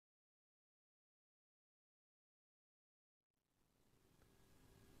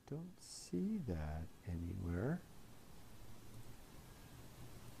don't see that anywhere.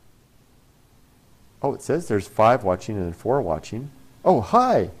 Oh, it says there's 5 watching and then 4 watching. Oh,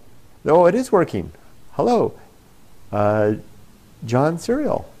 hi. Oh, it is working. Hello. John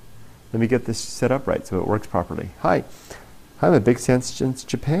Serial. Let me get this set up right so it works properly. Hi. I'm a big fan since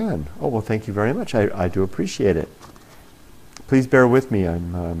Japan. Oh, well, thank you very much. I do appreciate it. Please bear with me.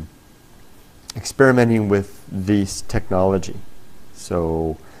 I'm experimenting with this technology.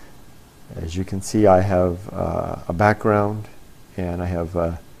 So, as you can see, I have a background, and I have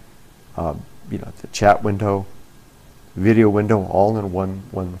you know, the chat window, video window, all in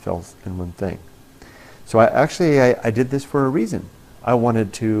one thing. So I did this for a reason. I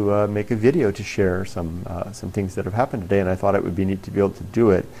wanted to make a video to share some things that have happened today, and I thought it would be neat to be able to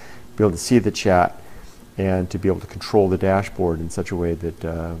do it, be able to see the chat, and to be able to control the dashboard in such a way that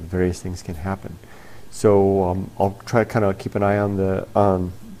various things can happen. So I'll try to kind of keep an eye on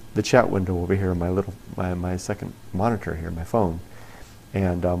the chat window over here, my second monitor here, my phone,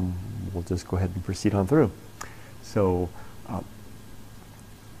 and we'll just go ahead and proceed on through. So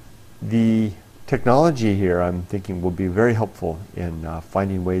the technology here, I'm thinking, will be very helpful in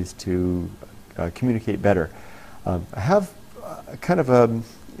finding ways to communicate better. I have kind of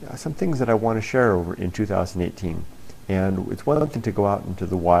some things that I want to share over in 2018, and it's one thing to go out into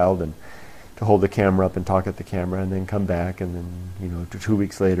the wild and to hold the camera up and talk at the camera, and then come back, and then, you know, 2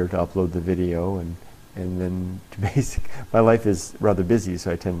 weeks later to upload the video, and then to my life is rather busy,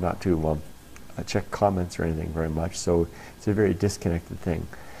 so I tend not to check comments or anything very much, so it's a very disconnected thing.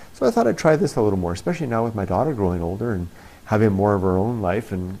 So I thought I'd try this a little more, especially now with my daughter growing older and having more of her own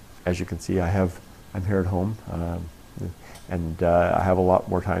life. And as you can see, I'm here at home, and I have a lot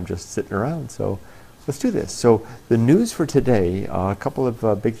more time just sitting around. So let's do this. So the news for today, a couple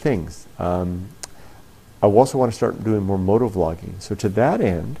of big things. I also want to start doing more motovlogging. So to that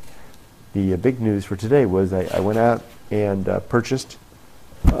end, the big news for today was I went out and purchased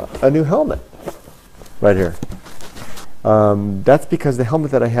a new helmet right here. That's because the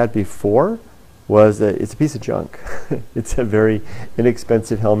helmet that I had before it's a piece of junk. It's a very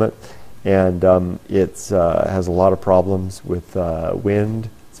inexpensive helmet, and it has a lot of problems with wind.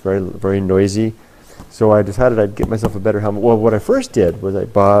 It's very, very noisy. So I decided I'd get myself a better helmet. Well, what I first did was I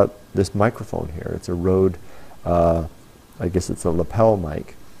bought this microphone here. It's a Rode, I guess it's a lapel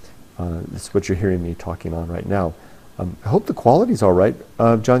mic. This is what you're hearing me talking on right now. I hope the quality's all right.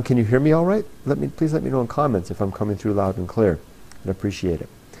 John, can you hear me all right? Please let me know in comments if I'm coming through loud and clear. I'd appreciate it.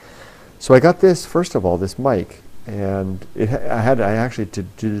 So I got this, first of all, this mic, and I actually, to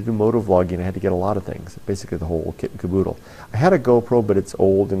do motovlogging, I had to get a lot of things, basically the whole kit and caboodle. I had a GoPro, but it's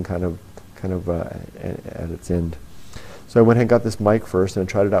old and kind of at its end. So I went ahead and got this mic first, and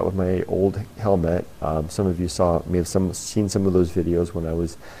I tried it out with my old helmet. Some of you may have seen some of those videos when I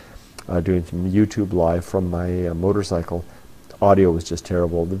was doing some YouTube live from my motorcycle. Audio was just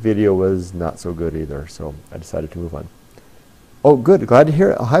terrible. The video was not so good either, so I decided to move on. Oh, good. Glad to hear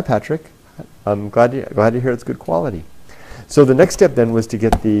it. Oh, hi, Patrick. I'm glad to hear it's good quality. So the next step then was to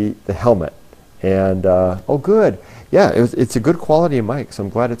get the helmet. And, oh, good. Yeah, it's a good quality mic, so I'm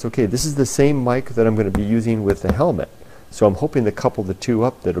glad it's okay. This is the same mic that I'm going to be using with the helmet. So I'm hoping to couple the two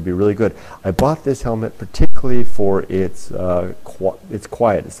up. That'll be really good. I bought this helmet particularly for its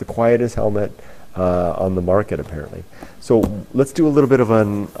quiet. It's the quietest helmet on the market, apparently. So let's do a little bit of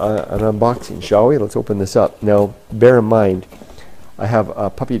an unboxing, shall we? Let's open this up. Now, bear in mind, I have a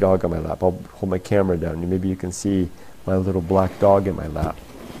puppy dog on my lap. I'll hold my camera down, and maybe you can see my little black dog in my lap.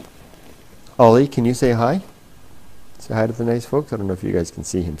 Ollie, can you say hi? Say hi to the nice folks. I don't know if you guys can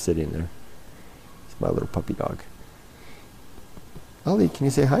see him sitting there. It's my little puppy dog. Ollie, can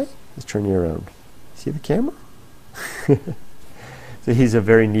you say hi? Let's turn you around. See the camera? So he's a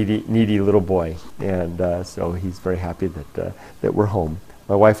very needy little boy, and so he's very happy that we're home.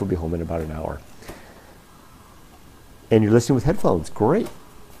 My wife will be home in about an hour. And you're listening with headphones. Great.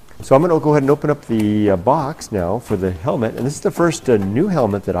 So I'm going to go ahead and open up the box now for the helmet, and this is the first new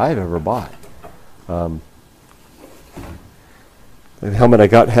helmet that I've ever bought. The helmet I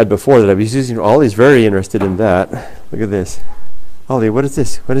had before that I was using, Ollie's very interested in that. Look at this. Ollie, what is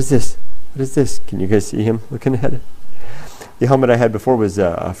this? What is this? What is this? Can you guys see him looking at it? The helmet I had before was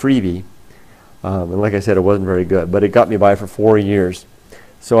a freebie. And like I said, it wasn't very good, but it got me by for 4 years.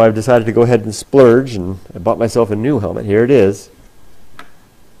 So I've decided to go ahead and splurge, and I bought myself a new helmet. Here it is.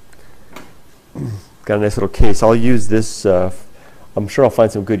 Got a nice little case. I'll use this. I'm sure I'll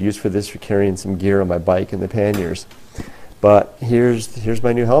find some good use for this for carrying some gear on my bike in the panniers. But here's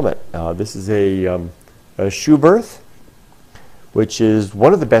my new helmet. This is a Schuberth, which is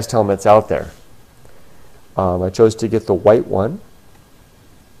one of the best helmets out there. I chose to get the white one.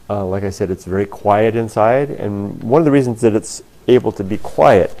 Like I said, it's very quiet inside, and one of the reasons that it's able to be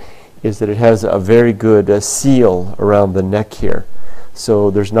quiet is that it has a very good seal around the neck here.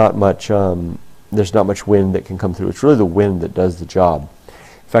 So there's not much wind that can come through. It's really the wind that does the job.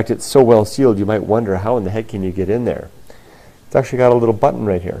 In fact, it's so well sealed, you might wonder how in the heck can you get in there. It's actually got a little button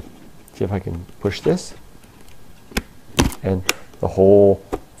right here. See if I can push this, and the whole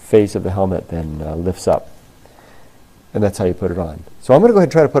face of the helmet then lifts up. And that's how you put it on. So I'm going to go ahead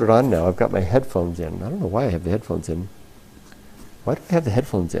and try to put it on now. I've got my headphones in. I don't know why I have the headphones in. Why do I have the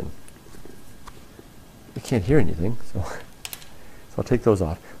headphones in? I can't hear anything, so I'll take those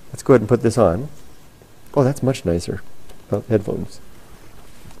off. Let's go ahead and put this on. Oh, that's much nicer. Well, headphones.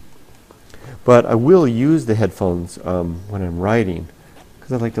 But I will use the headphones when I'm riding,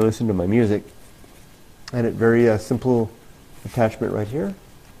 because I like to listen to my music. And it very simple attachment right here.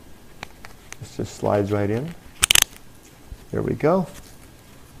 This just slides right in. There we go.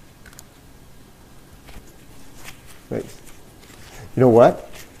 Right. You know what?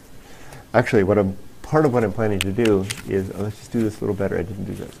 Actually, part of what I'm planning to do is, let's just do this a little better. I didn't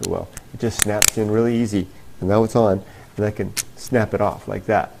do that so well. It just snaps in really easy, and now it's on, and I can snap it off like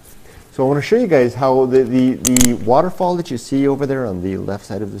that. So I want to show you guys how the waterfall that you see over there on the left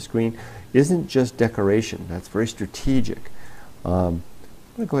side of the screen isn't just decoration. That's very strategic. I'm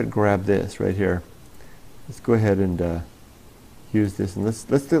going to go ahead and grab this right here. Let's go ahead and use this, and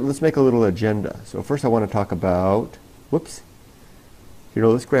let's make a little agenda. So first I want to talk about, whoops,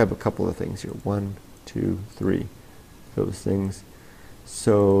 let's grab a couple of things here. 1, 2, 3, those things.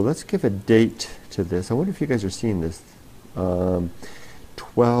 So let's give a date to this. I wonder if you guys are seeing this.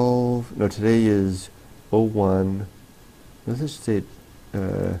 12, no, today is 01, let's just say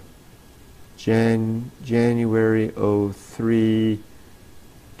January 03,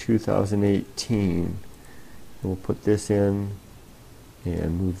 2018. And we'll put this in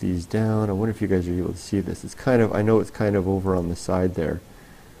and move these down. I wonder if you guys are able to see this. It's kind of, I know it's kind of over on the side there.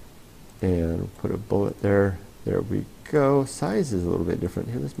 And we'll put a bullet there. There we go. Size is a little bit different.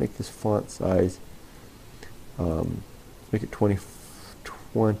 Here, let's make this font size. Make it 28.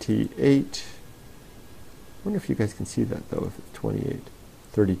 I wonder if you guys can see that though, if it's 28.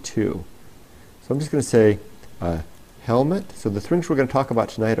 32. So I'm just going to say helmet. So the things we're going to talk about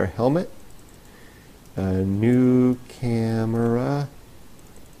tonight are helmet, new camera,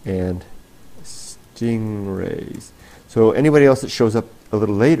 and Stingrays. So anybody else that shows up a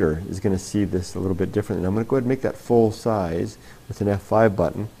little later is going to see this a little bit different. And I'm going to go ahead and make that full size with an F5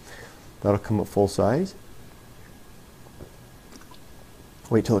 button. That'll come up full size.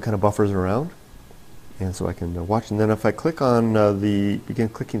 Wait till it kind of buffers around, and so I can watch. And then if I click on begin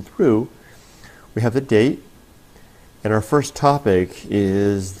clicking through, we have the date, and our first topic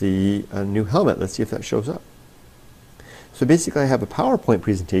is the new helmet. Let's see if that shows up. So basically I have a PowerPoint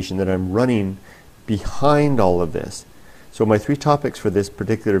presentation that I'm running behind all of this. So my 3 topics for this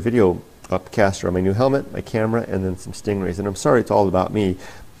particular video upcast are my new helmet, my camera, and then some Stingrays. And I'm sorry it's all about me,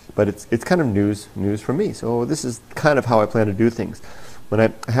 but it's kind of news for me. So this is kind of how I plan to do things. When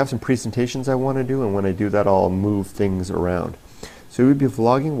I have some presentations I want to do, and when I do that, I'll move things around. So you would be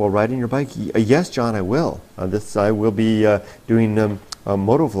vlogging while riding your bike? Yes, John, I will. I will be doing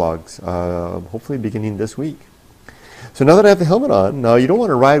motovlogs, hopefully beginning this week. So now that I have the helmet on, now you don't want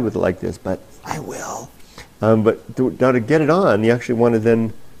to ride with it like this, but I will. But now to get it on, you actually want to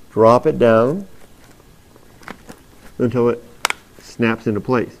then drop it down until it snaps into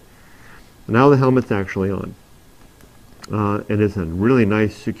place. Now the helmet's actually on. And it's a really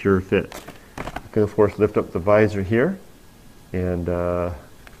nice secure fit. You can of course lift up the visor here, and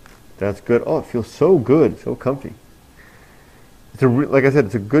that's good. Oh, it feels so good, so comfy. It's like I said,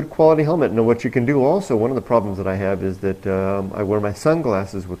 it's a good quality helmet. Now what you can do also, one of the problems that I have is that I wear my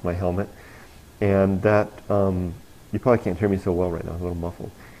sunglasses with my helmet, and that, you probably can't hear me so well right now, I'm a little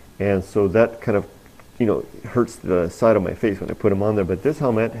muffled. And so that kind of, hurts the side of my face when I put them on there. But this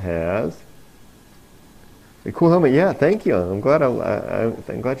helmet has a cool helmet. Yeah, thank you. I'm glad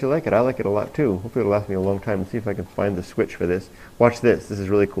I'm glad you like it. I like it a lot too. Hopefully it'll last me a long time. Let's see if I can find the switch for this. Watch this. This is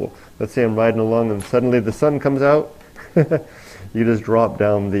really cool. Let's say I'm riding along and suddenly the sun comes out. You just drop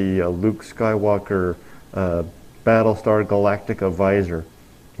down the Luke Skywalker Battlestar Galactica visor,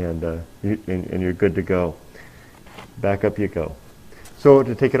 and you're good to go. Back up you go. So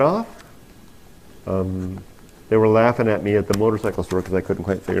to take it off, they were laughing at me at the motorcycle store because I couldn't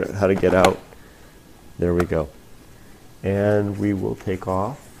quite figure out how to get out. There we go. And we will take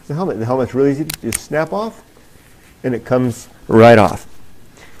off the helmet. The helmet's really easy to just snap off, and it comes right off.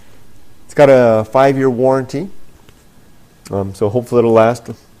 It's got a 5-year warranty, so hopefully it'll last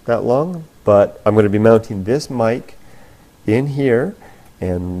that long. But I'm going to be mounting this mic in here,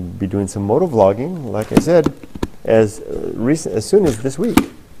 and be doing some motovlogging, like I said, as soon as this week.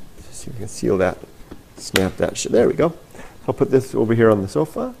 Let's see if we can seal that, snap that. There we go. I'll put this over here on the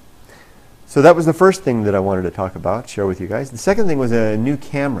sofa. So that was the first thing that I wanted to talk about, share with you guys. The second thing was a new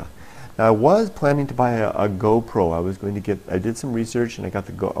camera. Now, I was planning to buy a GoPro. I did some research and I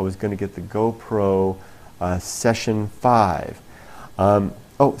was going to get the GoPro Session 5.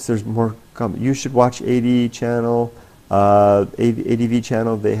 Oh, so there's more comment. You should watch ADV channel. ADV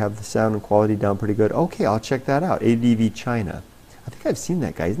channel, they have the sound and quality down pretty good. Okay, I'll check that out. ADV China. I think I've seen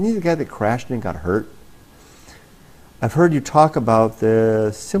that guy. Isn't he the guy that crashed and got hurt? I've heard you talk about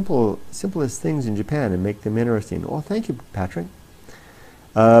the simplest things in Japan and make them interesting. Oh, thank you, Patrick.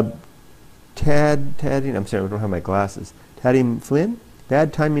 Tadding, I'm sorry, I don't have my glasses. Tadding Flynn,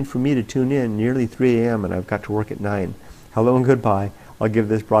 bad timing for me to tune in, nearly 3 a.m. and I've got to work at 9. Hello and goodbye. I'll give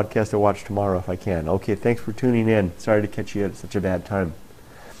this broadcast a watch tomorrow if I can. Okay, thanks for tuning in. Sorry to catch you at such a bad time.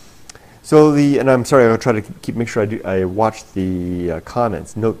 So and I'm sorry, I'll try to make sure I watch the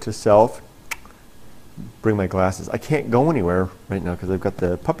comments. Note to self, bring my glasses. I can't go anywhere right now because I've got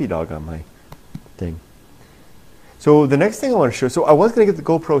the puppy dog on my thing. So the next thing I want to show, so I was going to get the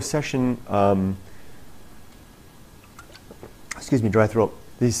GoPro Session, excuse me, dry throat,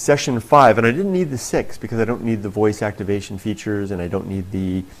 the Session 5, and I didn't need the 6 because I don't need the voice activation features and I don't need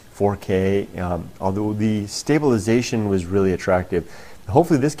the 4K, although the stabilization was really attractive.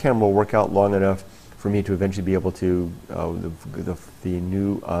 Hopefully this camera will work out long enough for me to eventually be able to, the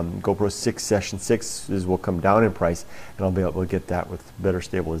new GoPro 6 Session 6s will come down in price and I'll be able to get that with better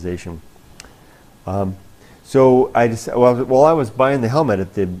stabilization. So while I was buying the helmet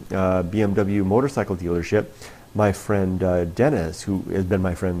at the BMW motorcycle dealership, my friend Dennis, who has been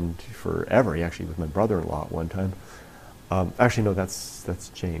my friend forever, he actually was my brother-in-law at one time. Actually, no,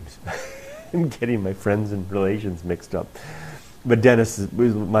 that's James. I'm getting my friends and relations mixed up. But Dennis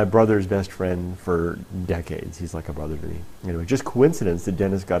was my brother's best friend for decades. He's like a brother to me. Anyway, just coincidence that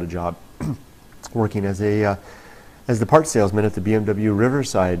Dennis got a job working as the parts salesman at the BMW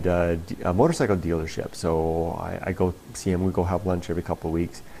Riverside motorcycle dealership. So I go see him. We go have lunch every couple of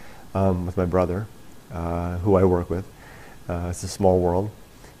weeks with my brother, who I work with. It's a small world.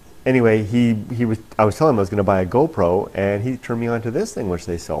 Anyway, I was telling him I was going to buy a GoPro, and he turned me on to this thing which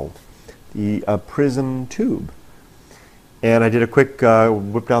they sold, the Prism Tube. And I did a quick,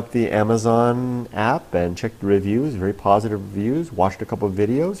 whipped out the Amazon app and checked the reviews, very positive reviews, watched a couple of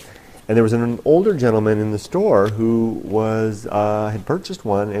videos. And there was an older gentleman in the store who had purchased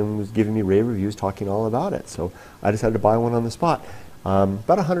one and was giving me rave reviews, talking all about it. So I decided to buy one on the spot.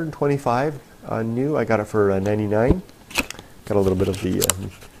 About 125 new. I got it for 99. Got a little bit of the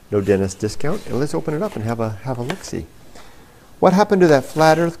no dentist discount. And let's open it up and have a look-see. What happened to that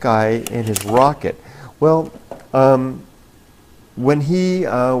flat Earth guy and his rocket? Well, when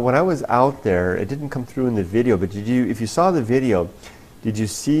I was out there, it didn't come through in the video, but if you saw the video, did you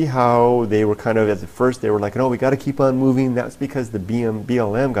see how they were kind of, at the first, they were like, no, we got to keep on moving. That's because the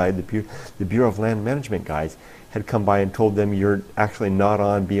BLM guy, the Bureau of Land Management guys, had come by and told them you're actually not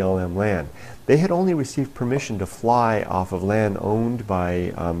on BLM land. They had only received permission to fly off of land owned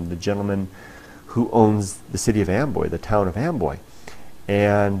by the gentleman who owns the city of Amboy, the town of Amboy,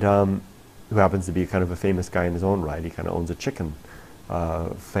 and who happens to be kind of a famous guy in his own right. He kind of owns a chicken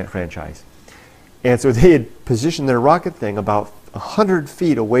franchise. And so they had positioned their rocket thing about 100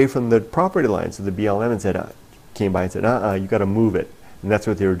 feet away from the property line. So the BLM came by and said, you got to move it. And that's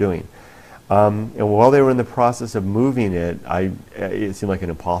what they were doing. And while they were in the process of moving it, it seemed like an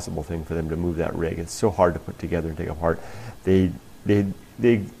impossible thing for them to move that rig. It's so hard to put together and take apart. They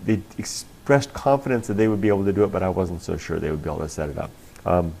expressed confidence that they would be able to do it, but I wasn't so sure they would be able to set it up.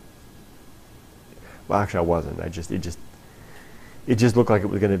 Well, actually, I wasn't. It just looked like it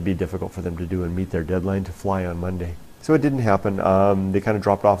was going to be difficult for them to do and meet their deadline to fly on Monday. So it didn't happen. They kind of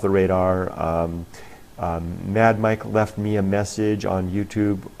dropped off the radar. Mad Mike left me a message on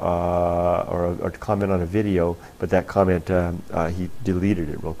YouTube or a comment on a video, but that comment, he deleted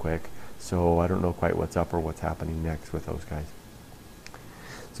it real quick. So I don't know quite what's up or what's happening next with those guys.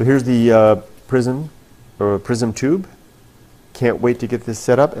 So here's the Prism Tube. Can't wait to get this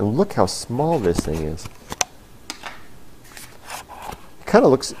set up, and look how small this thing is. Kind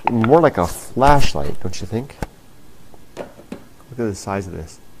of looks more like a flashlight, don't you think? Look at the size of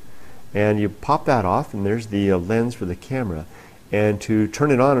this. And you pop that off, and there's the lens for the camera. And to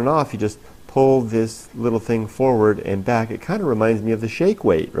turn it on and off, you just pull this little thing forward and back. It kind of reminds me of the shake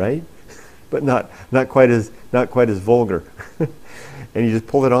weight, right? But not quite as vulgar. And you just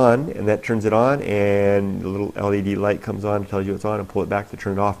pull it on, and that turns it on, and the little LED light comes on, tells you it's on, and pull it back to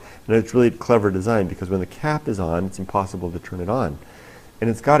turn it off. And it's really clever design, because when the cap is on, it's impossible to turn it on. and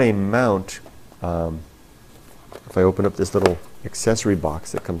it's got a mount. If I open up this little accessory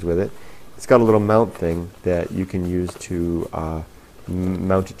box that comes with it, it's got a little mount thing that you can use to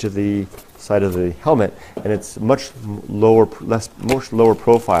mount it to the side of the helmet, and it's much lower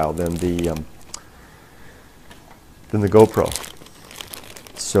profile than the GoPro.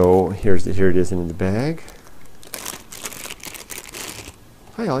 So here it is in the bag.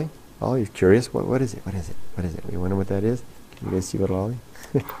 Hi, Ollie. Ollie's curious. What is it? What is it? What is it? You wonder what that is? Can you guys see what Ollie?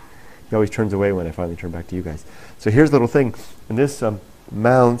 He always turns away when I finally turn back to you guys. So here's the little thing, and this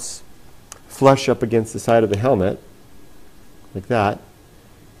mounts flush up against the side of the helmet, like that.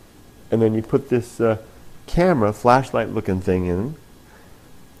 And then you put this camera, flashlight-looking thing in,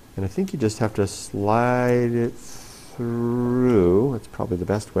 and I think you just have to slide it through. That's probably the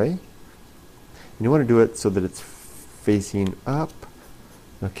best way. And you want to do it so that it's facing up.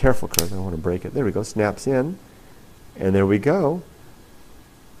 Now, careful, Kurt, I don't want to break it. There we go. Snaps in, and there we go.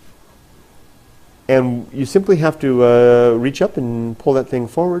 And you simply have to reach up and pull that thing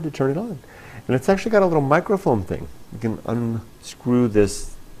forward to turn it on. And it's actually got a little microphone thing. You can unscrew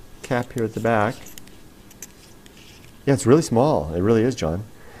this cap here at the back. Yeah, it's really small. It really is, John.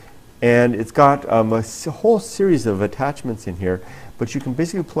 And it's got a whole series of attachments in here, but you can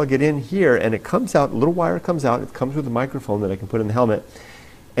basically plug it in here, and it comes out, a little wire comes out. It comes with a microphone that I can put in the helmet.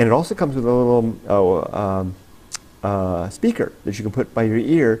 And it also comes with a little speaker that you can put by your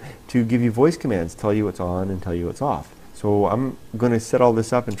ear to give you voice commands, tell you what's on and tell you what's off. So I'm going to set all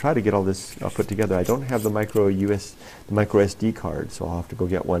this up and try to get all this put together. I don't have the micro SD card, so I'll have to go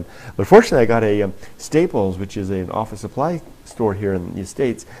get one. But fortunately, I got a Staples, which is an office supply store here in the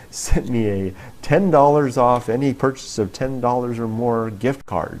States, sent me a $10 off any purchase of $10 or more gift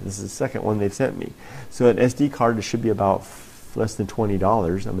card. This is the second one they've sent me. So an SD card, it should be about less than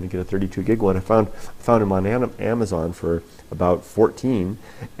 $20. I'm going to get a 32 gig one. I found them on Amazon for about $14,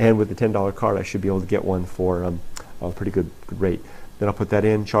 and with the $10 card, I should be able to get one for a pretty good rate. Then I'll put that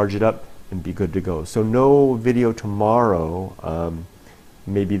in, charge it up, and be good to go. So no video tomorrow.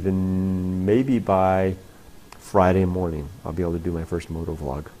 Maybe by Friday morning I'll be able to do my first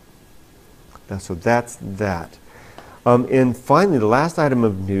motovlog. So that's that. And finally, the last item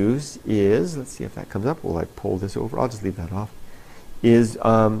of news is, let's see if that comes up. Will I pull this over? I'll just leave that off. Is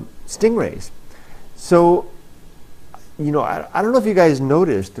Stingrays. So, you know, I don't know if you guys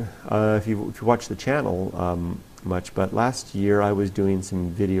noticed, if you watch the channel much, but last year I was doing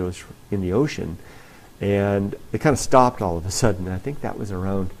some videos in the ocean, and it kind of stopped all of a sudden. I think that was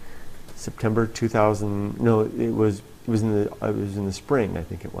around September 2000. No, it was in the spring, I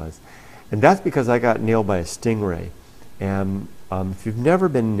think it was, and that's because I got nailed by a stingray. And if you've never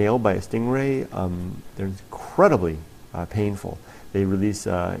been nailed by a stingray, they're incredibly painful. They release,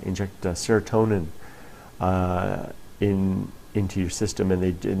 inject serotonin into your system,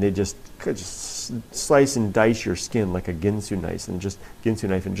 and they just slice and dice your skin like a Ginsu knife,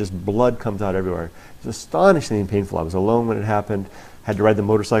 and just blood comes out everywhere. It's astonishingly painful. I was alone when it happened. Had to ride the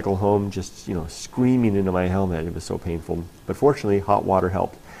motorcycle home, just screaming into my helmet. It was so painful. But fortunately, hot water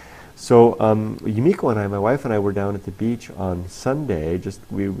helped. So Yumiko and I, my wife and I, were down at the beach on Sunday.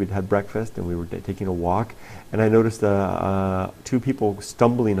 We'd had breakfast and we were taking a walk, and I noticed two people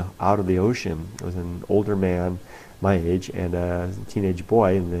stumbling out of the ocean. It was an older man, my age, and a teenage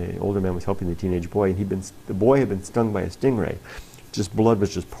boy. And the older man was helping the teenage boy, and the boy had been stung by a stingray. Just blood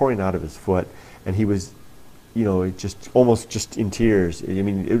was just pouring out of his foot, and he was, almost in tears. I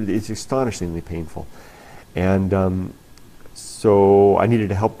mean, it's astonishingly painful, and. So I needed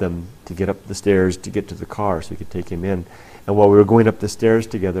to help them to get up the stairs to get to the car so we could take him in. And while we were going up the stairs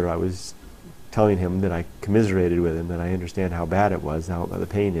together, I was telling him that I commiserated with him, that I understand how bad it was, how the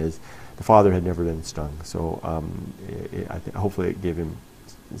pain is. The father had never been stung, so hopefully it gave him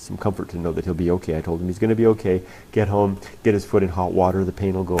some comfort to know that he'll be okay. I told him he's going to be okay. Get home, get his foot in hot water, the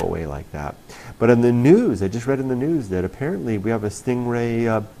pain will go away like that. But in the news, I just read in the news that apparently we have a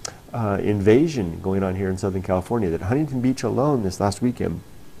stingray invasion going on here in Southern California. That Huntington Beach alone this last weekend,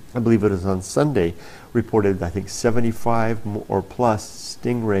 I believe it was on Sunday, reported I think 75 or plus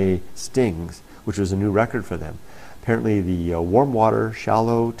stingray stings, which was a new record for them. Apparently the warm water,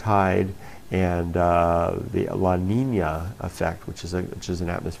 shallow tide, and the La Nina effect, which is an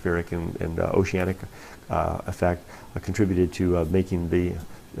atmospheric and oceanic effect, contributed to making the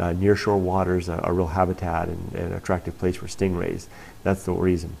nearshore waters a real habitat and an attractive place for stingrays. That's the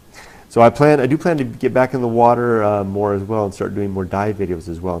reason. So I do plan to get back in the water more as well and start doing more dive videos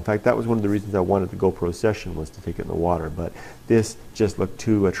as well. In fact, that was one of the reasons I wanted the GoPro session, was to take it in the water, but this just looked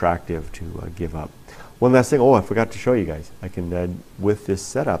too attractive to give up. One last thing, I forgot to show you guys. I can, with this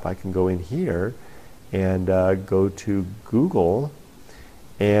setup, I can go in here and go to Google,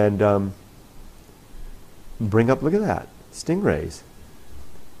 and bring up, look at that, stingrays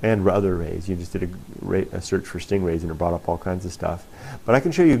and other rays. You just did a search for stingrays and it brought up all kinds of stuff. But I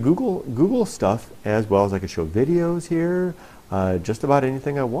can show you Google stuff as well as I can show videos here, just about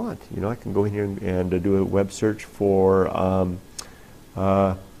anything I want. You know, I can go in here and do a web search for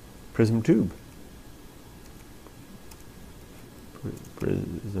Prism Tube.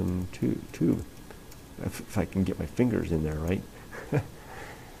 Prism Tube. If I can get my fingers in there, right?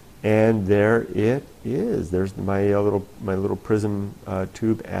 And there it is. There's my little Prism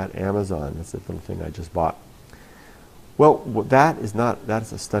tube at Amazon. That's the little thing I just bought. Well,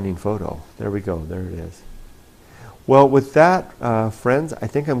 that's a stunning photo. There we go. There it is. Well, with that, friends, I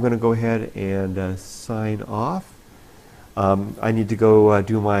think I'm going to go ahead and sign off. I need to go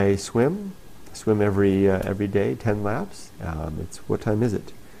do my swim. Swim every day, 10 laps. What time is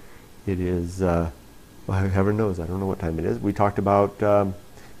it? It is, well, heaven knows, I don't know what time it is. We talked about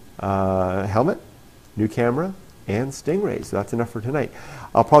helmet, new camera, and Stingray. So that's enough for tonight.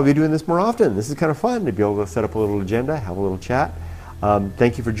 I'll probably be doing this more often. This is kind of fun to be able to set up a little agenda, have a little chat.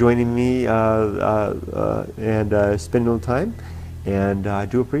 Thank you for joining me and spending a little time. And I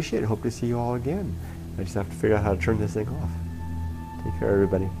do appreciate it. Hope to see you all again. I just have to figure out how to turn this thing off. Take care,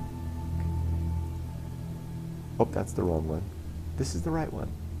 everybody. Oh, that's the wrong one. This is the right one.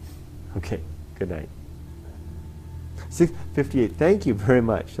 Okay, good night. 6:58, thank you very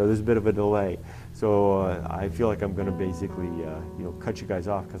much. So there's a bit of a delay. So I feel like I'm going to basically cut you guys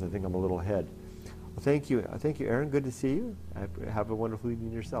off because I think I'm a little ahead. Well, thank you, Aaron. Good to see you. Have a wonderful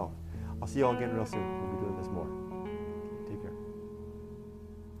evening yourself. I'll see you all again real soon. We'll be doing this more. Take care.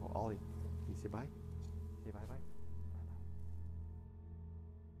 Oh, Ollie, can you say bye?